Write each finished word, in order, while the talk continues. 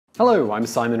Hello, I'm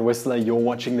Simon Whistler, you're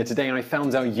watching the Today I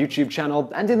Found Out YouTube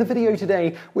channel, and in the video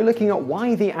today, we're looking at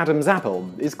why the Adam's apple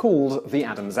is called the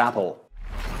Adam's apple.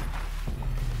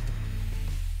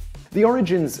 The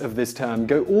origins of this term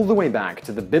go all the way back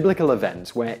to the biblical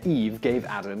event where Eve gave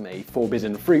Adam a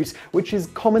forbidden fruit, which is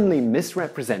commonly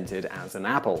misrepresented as an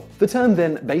apple. The term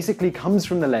then basically comes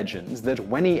from the legend that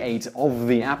when he ate of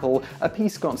the apple, a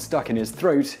piece got stuck in his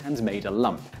throat and made a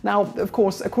lump. Now, of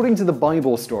course, according to the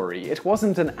Bible story, it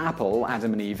wasn't an apple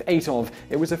Adam and Eve ate of,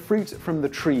 it was a fruit from the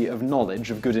tree of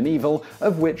knowledge of good and evil,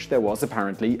 of which there was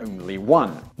apparently only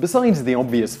one. Besides the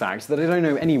obvious fact that I don't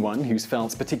know anyone who's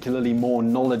felt particularly more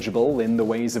knowledgeable in the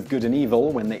ways of good and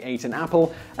evil when they ate an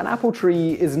apple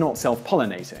tree is not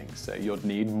self-pollinating, so you'd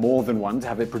need more than one to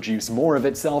have it produce more of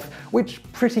itself, which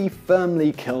pretty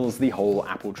firmly kills the whole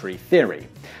apple tree theory.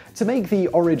 To make the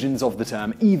origins of the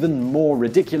term even more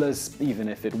ridiculous, even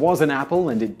if it was an apple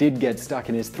and it did get stuck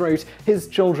in his throat, his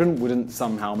children wouldn't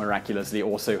somehow miraculously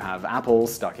also have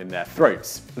apples stuck in their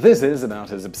throats. This is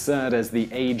about as absurd as the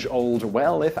age-old,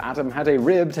 well, if Adam had a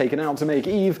rib taken out to make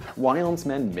Eve, why aren't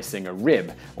men missing a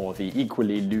rib? Or the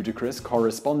equally ludicrous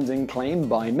corresponding claim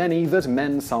by many that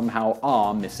men somehow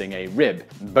are missing a rib.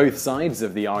 Both sides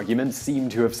of the argument seem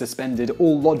to have suspended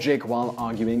all logic while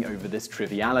arguing over this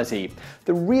triviality.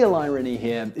 The real irony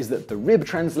here is that the rib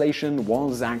translation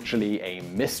was actually a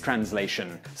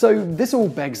mistranslation. So this all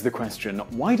begs the question,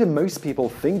 why do most people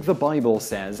think the Bible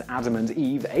says Adam and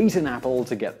Eve ate an apple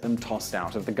to get them tossed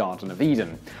out of the Garden of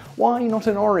Eden? Why not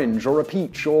an orange or a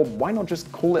peach, or why not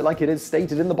just call it like it is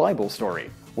stated in the Bible story?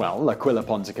 Well, Aquila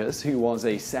Ponticus, who was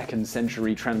a 2nd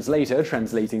century translator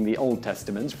translating the Old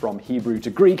Testament from Hebrew to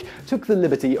Greek, took the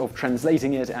liberty of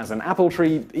translating it as an apple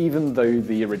tree, even though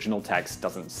the original text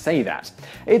doesn't say that.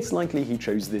 It's likely he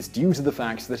chose this due to the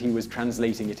fact that he was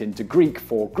translating it into Greek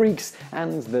for Greeks,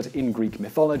 and that in Greek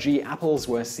mythology, apples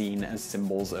were seen as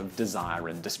symbols of desire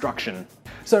and destruction.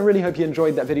 So I really hope you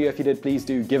enjoyed that video. If you did, please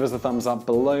do give us a thumbs up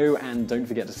below, and don't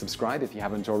forget to subscribe if you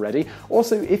haven't already.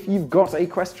 Also, if you've got a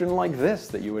question like this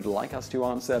that you would like us to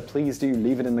answer, please do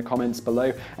leave it in the comments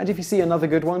below. And if you see another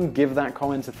good one, give that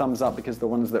comment a thumbs up, because the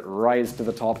ones that rise to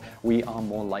the top, we are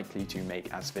more likely to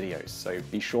make as videos. So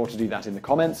be sure to do that in the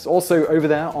comments. Also, over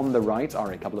there on the right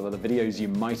are a couple of other videos you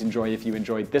might enjoy if you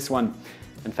enjoyed this one.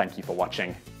 And thank you for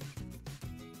watching.